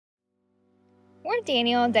We're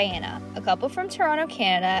Daniel and Diana, a couple from Toronto,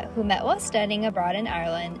 Canada, who met while studying abroad in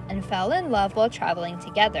Ireland and fell in love while traveling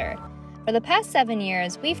together. For the past 7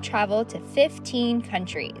 years, we've traveled to 15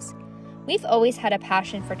 countries. We've always had a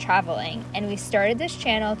passion for traveling, and we started this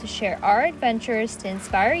channel to share our adventures to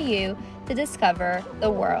inspire you to discover the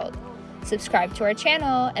world. Subscribe to our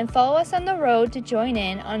channel and follow us on the road to join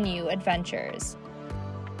in on new adventures.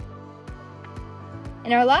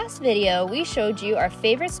 In our last video, we showed you our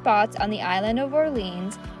favorite spots on the island of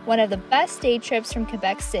Orleans, one of the best day trips from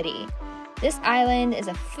Quebec City. This island is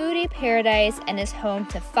a foodie paradise and is home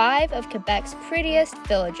to 5 of Quebec's prettiest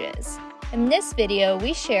villages. In this video,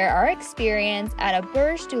 we share our experience at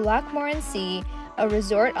Auberge du Lac Morency, a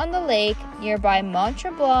resort on the lake nearby Mont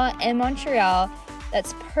Tremblant in Montreal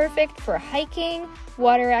that's perfect for hiking,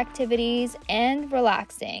 water activities, and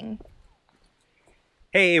relaxing.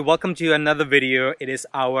 Hey, welcome to another video. It is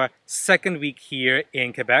our second week here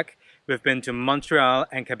in Quebec. We've been to Montreal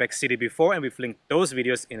and Quebec City before, and we've linked those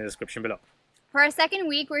videos in the description below. For our second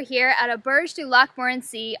week, we're here at Auberge du Lac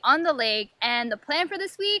Morency on the lake, and the plan for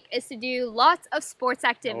this week is to do lots of sports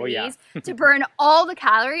activities to burn all the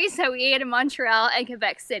calories that we ate in Montreal and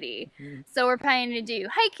Quebec City. So we're planning to do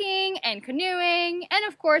hiking and canoeing, and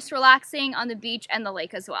of course relaxing on the beach and the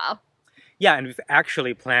lake as well. Yeah, and we've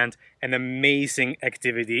actually planned an amazing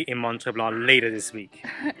activity in Mont Tremblant later this week.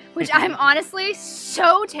 Which I'm honestly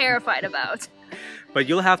so terrified about. But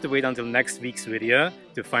you'll have to wait until next week's video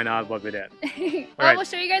to find out what we did. Well, we'll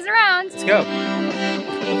show you guys around. Let's go.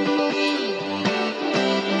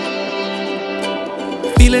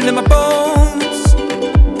 Feel it in my bones,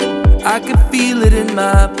 I can feel it in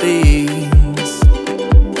my veins.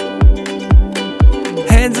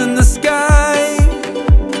 Hands in the sky,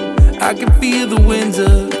 I can feel the winds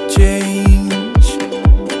of change.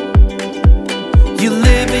 You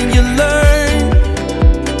live and you learn,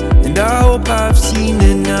 and I hope I've seen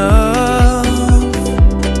enough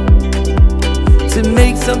to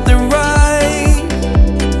make something right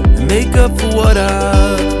and make up for what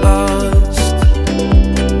I've lost.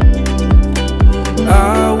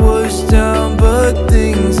 I was down, but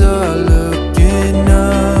things are looking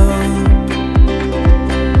up.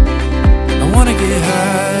 I wanna get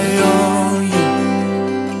high on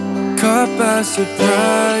you, caught by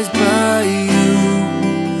surprise by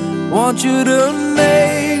you. Want you to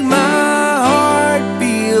make my heart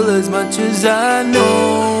feel as much as I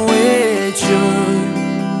know it should.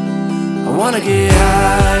 I wanna get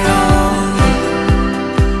high on you,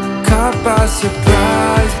 caught by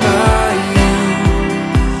surprise by you.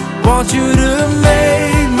 Want you to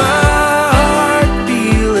make my heart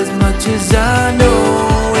feel as much as I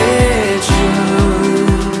know it should.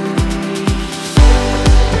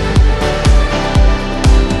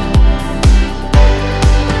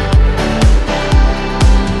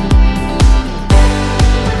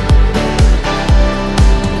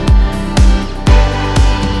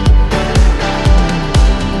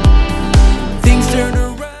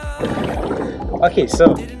 Okay,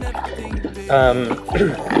 so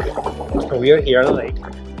we are here on the lake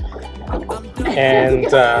and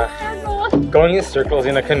going in circles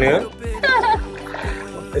in a canoe.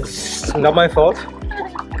 It's not my fault.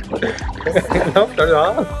 No, not at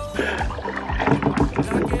all.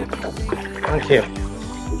 Okay,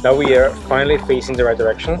 now we are finally facing the right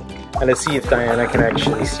direction, and let's see if Diana can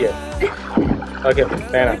actually see it. Okay,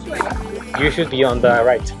 Diana, you should be on the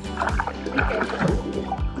right.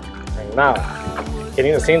 And now,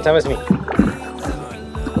 getting the same time as me.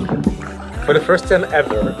 For the first time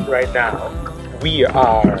ever, right now, we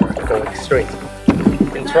are going straight.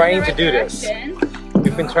 We've been trying to do this.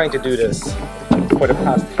 We've been trying to do this for the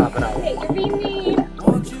past half an hour. Hey, you're being mean.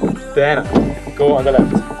 Diana, go on the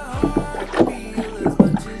left.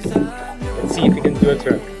 Let's see if we can do a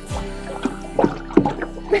turn.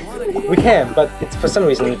 We can, but it's for some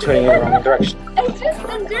reason turning in the wrong direction. I'm doing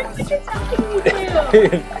what you're telling me to.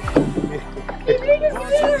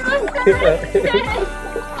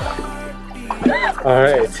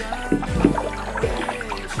 Alright.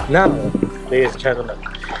 Now, ladies and gentlemen,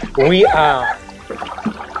 we are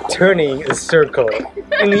turning a circle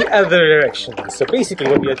in the other direction. So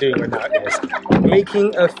basically what we are doing right now is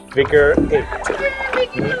making a figure 8. You're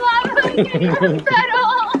making me laugh. I'm getting upset.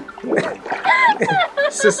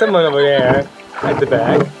 So someone over there at the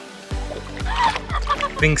back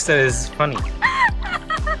thinks that is funny.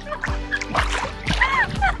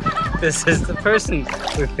 This is the person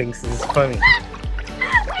who thinks this is funny.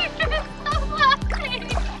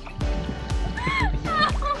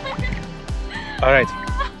 Alright,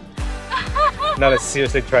 now let's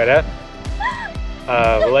seriously try that.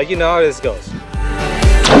 We'll let you know how this goes.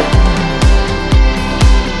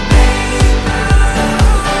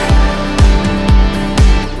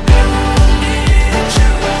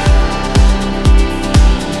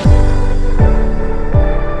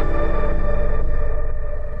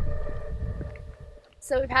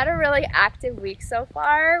 really active week so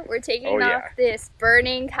far. We're taking off this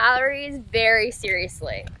burning calories very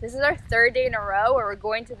seriously. This is our 3rd day in a row where we're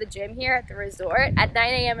going to the gym here at the resort at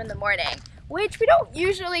 9 a.m. in the morning, which we don't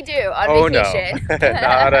usually do on vacation. No,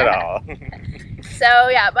 not at all. So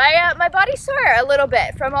yeah, my body's sore a little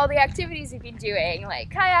bit from all the activities we've been doing,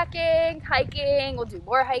 like kayaking, hiking. We'll do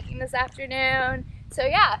more hiking this afternoon. So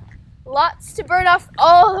yeah, lots to burn off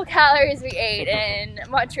all the calories we ate in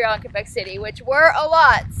Montreal and Quebec City, which were a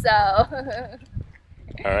lot, so.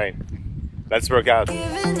 All right, let's work out.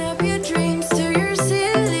 Giving up your dreams to your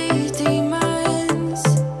silly demons.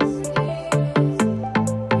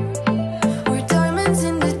 We're diamonds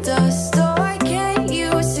in the dust, so why can't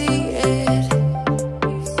you see it?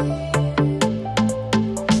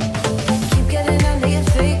 Keep getting under your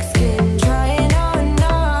thick skin, trying on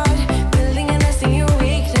not building a nest in your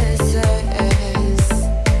weaknesses.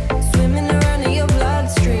 Swimming around in your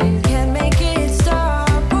bloodstream, can't make it stop.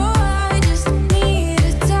 Oh, I just need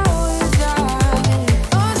to tell you that.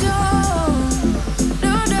 Oh,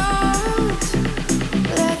 don't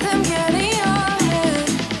let them get in your head,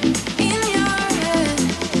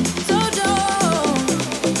 So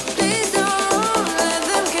please don't let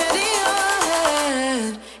them get in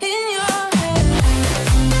your head,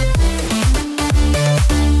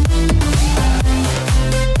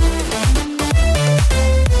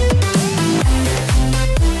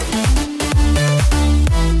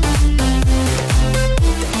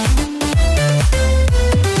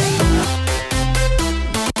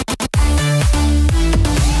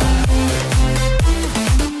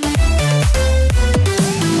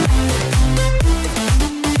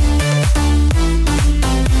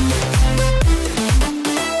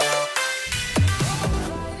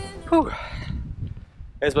 Whew.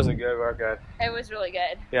 This was a good workout. It was really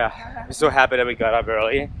good. Yeah, I'm so happy that we got up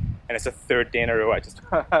early, and it's the 3rd day in a row. I just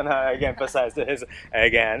wanna emphasize this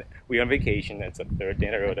again. We're on vacation. It's the 3rd day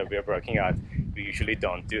in a row that we're working out. We usually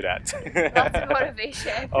don't do that. Lots of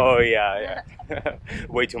motivation. Oh yeah.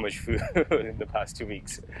 Way too much food in the past 2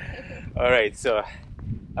 weeks. All right, so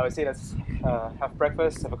I would say let's have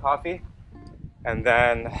breakfast, have a coffee, and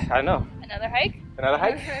then I don't know. Another hike? Another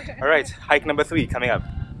hike. All right, hike number 3 coming up.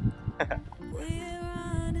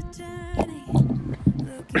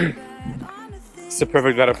 It's the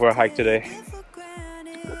perfect weather for a hike today.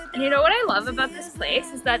 And you know what I love about this place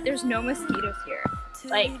is that there's no mosquitoes here.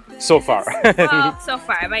 Like, so far. Well, so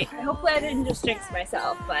far. Hopefully I didn't just jinx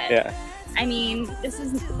myself, but yeah. I mean, this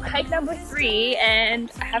is hike number 3 and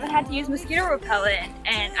I haven't had to use mosquito repellent,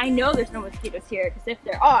 and I know there's no mosquitoes here because if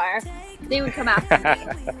there are, they would come after me.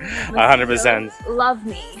 100%. Love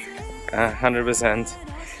me. 100%.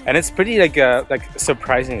 And it's pretty like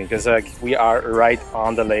surprising because we are right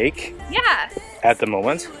on the lake. Yeah. At the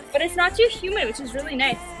moment. But it's not too humid, which is really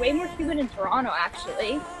nice. It's way more humid in Toronto,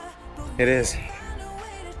 actually. It is.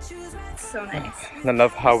 It's so nice. And I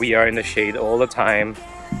love how we are in the shade all the time,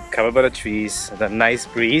 covered by the trees, the nice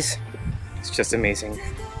breeze. It's just amazing.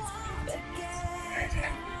 Right.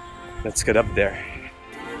 Let's get up there.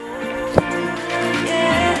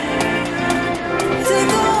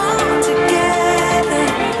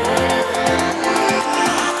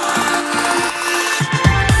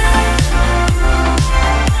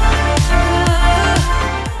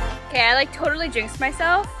 I totally jinxed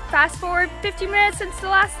myself. Fast forward 50 minutes since the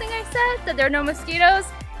last thing I said, that there are no mosquitoes.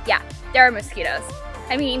 Yeah, there are mosquitoes.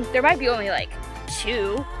 I mean, there might be only like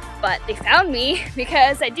 2, but they found me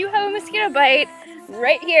because I do have a mosquito bite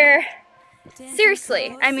right here.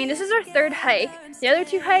 Seriously, I mean, this is our 3rd hike. The other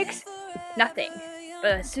 2 hikes, nothing.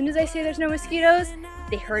 But as soon as I say there's no mosquitoes,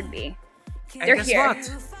 they heard me. They're guess here. What?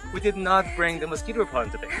 We did not bring the mosquito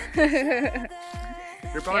repellent today.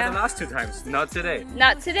 We brought it the last 2 times, not today.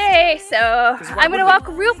 Not today, so I'm gonna walk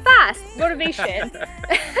real fast. Motivation.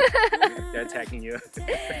 They're attacking you.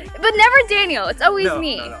 But never Daniel, it's always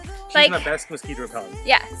me. No. She's my best mosquito repellent.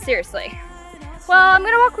 Yeah, seriously. Well, I'm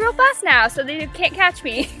gonna walk real fast now so they can't catch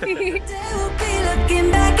me. We were in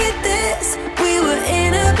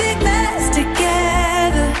a big mess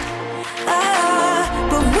together.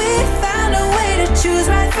 But we found a way to choose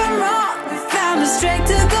right from wrong. We found the strength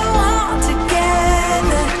to go on together.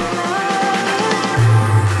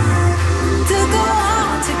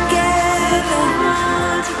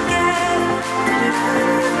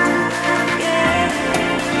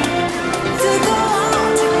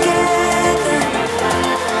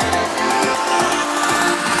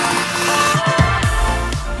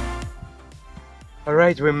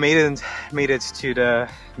 Alright, we made it to the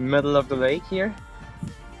middle of the lake here.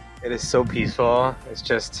 It is so peaceful. It's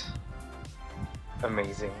just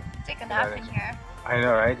amazing. Take a nap in here. I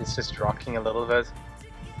know, right? It's just rocking a little bit.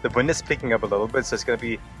 The wind is picking up a little bit, so it's gonna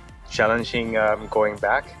be challenging going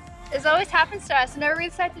back. This always happens to us. Whenever we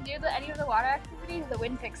decide to do any of the water activities, the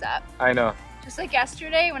wind picks up. I know. Just like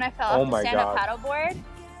yesterday when I fell off the stand-up paddleboard.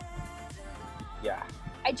 Yeah.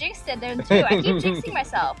 I jinxed it then too. I keep jinxing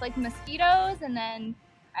myself. Like mosquitoes, and then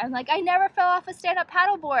I'm like, I never fell off a stand-up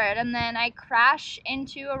paddleboard, and then I crash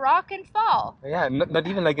into a rock and fall. Yeah, not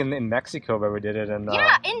even like in Mexico where we did it. In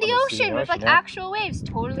the ocean with like actual waves.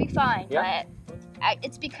 Totally fine. Yeah. But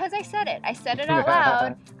it's because I said it. I said it out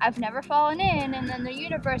loud. I've never fallen in, and then the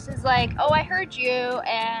universe is like, oh, I heard you,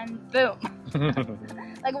 and boom.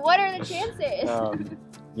 Like, what are the chances?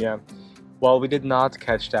 Yeah. Well, we did not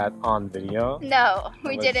catch that on video. No,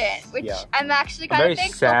 we didn't. Which I'm actually kind of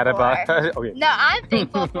thankful sad for. About okay. No, I'm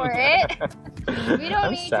thankful for it. We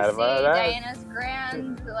don't need to see that. Diana's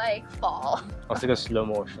grand like fall. It was like a slow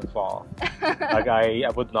motion fall. Like I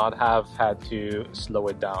would not have had to slow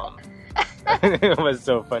it down. It was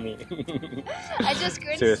so funny. I just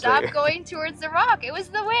couldn't stop going towards the rock. It was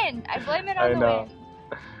the wind. I blame it on the wind.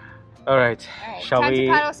 All right. Shall we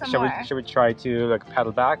try to like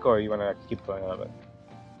paddle back, or you want to keep going a little bit?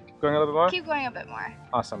 Keep going a little bit more? Keep going a bit more.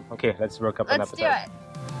 Awesome. Okay, let's work up an appetite. Let's do it.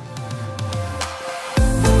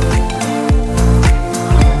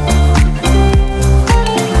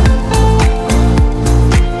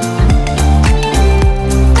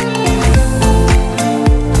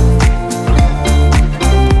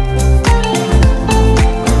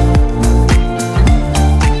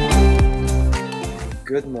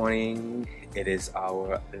 Good morning. It is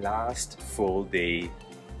our last full day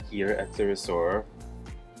here at the resort,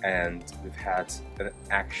 and we've had an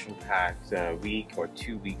action-packed week or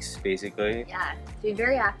 2 weeks basically. Yeah, been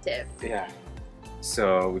very active. Yeah.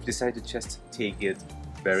 So we've decided to just take it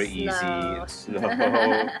very easy,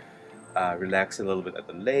 slow, relax a little bit at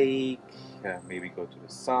the lake, maybe go to the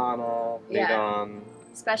sauna later on.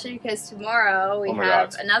 Especially because tomorrow we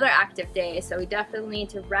have another active day, so we definitely need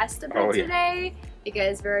to rest a bit today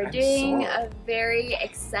because we're doing a very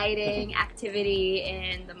exciting activity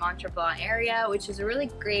in the Mont Tremblant area, which is a really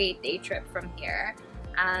great day trip from here.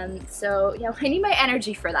 So yeah, I need my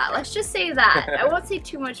energy for that. Let's just say that. I won't say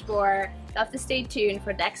too much more. You'll have to stay tuned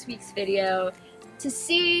for next week's video to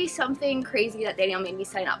see something crazy that Daniel made me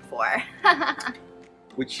sign up for.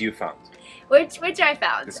 Which you found. Which I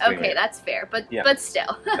found. Okay, that's fair, but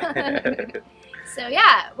still. So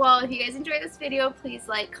yeah, well, if you guys enjoyed this video, please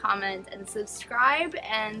like, comment, and subscribe,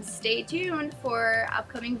 and stay tuned for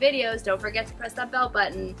upcoming videos. Don't forget to press that bell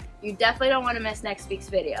button. You definitely don't want to miss next week's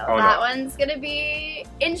video. That one's gonna be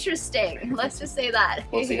interesting. Let's just say that.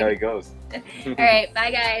 We'll see how it goes. All right,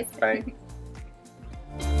 bye guys. Bye.